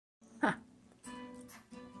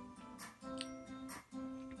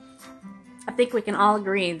I think we can all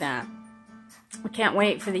agree that we can't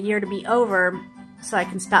wait for the year to be over so I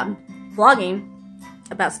can stop vlogging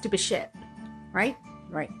about stupid shit. Right?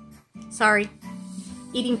 Right. Sorry.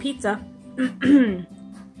 Eating pizza. And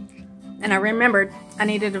I remembered I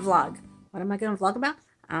needed to vlog. What am I going to vlog about?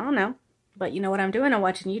 I don't know. But you know what I'm doing? I'm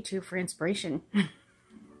watching YouTube for inspiration.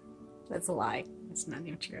 That's a lie. It's not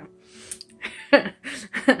even true.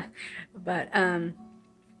 But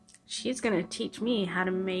she's going to teach me how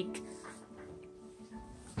to make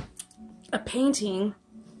a painting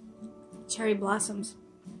cherry blossoms.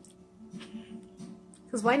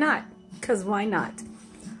 Because why not? Because why not?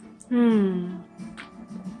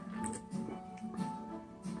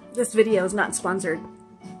 This video is not sponsored.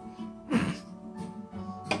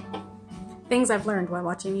 Things I've learned while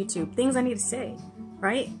watching YouTube. Things I need to say.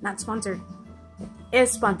 Right? Not sponsored.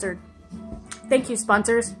 Is sponsored. Thank you,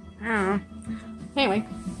 sponsors. I don't know. Anyway.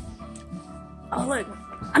 Oh, look.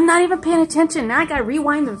 I'm not even paying attention. Now I gotta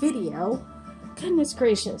rewind the video. Goodness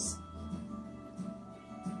gracious.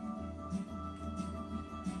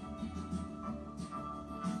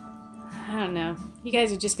 I don't know. You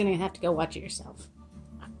guys are just gonna have to go watch it yourself.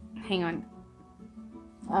 Hang on.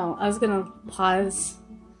 Oh, I was gonna pause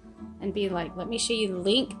and be like, let me show you the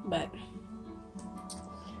link, but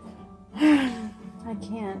I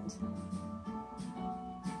can't.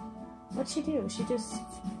 What'd she do? She just...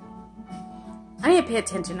 I need to pay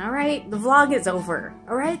attention, alright? The vlog is over,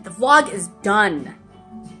 alright? The vlog is done.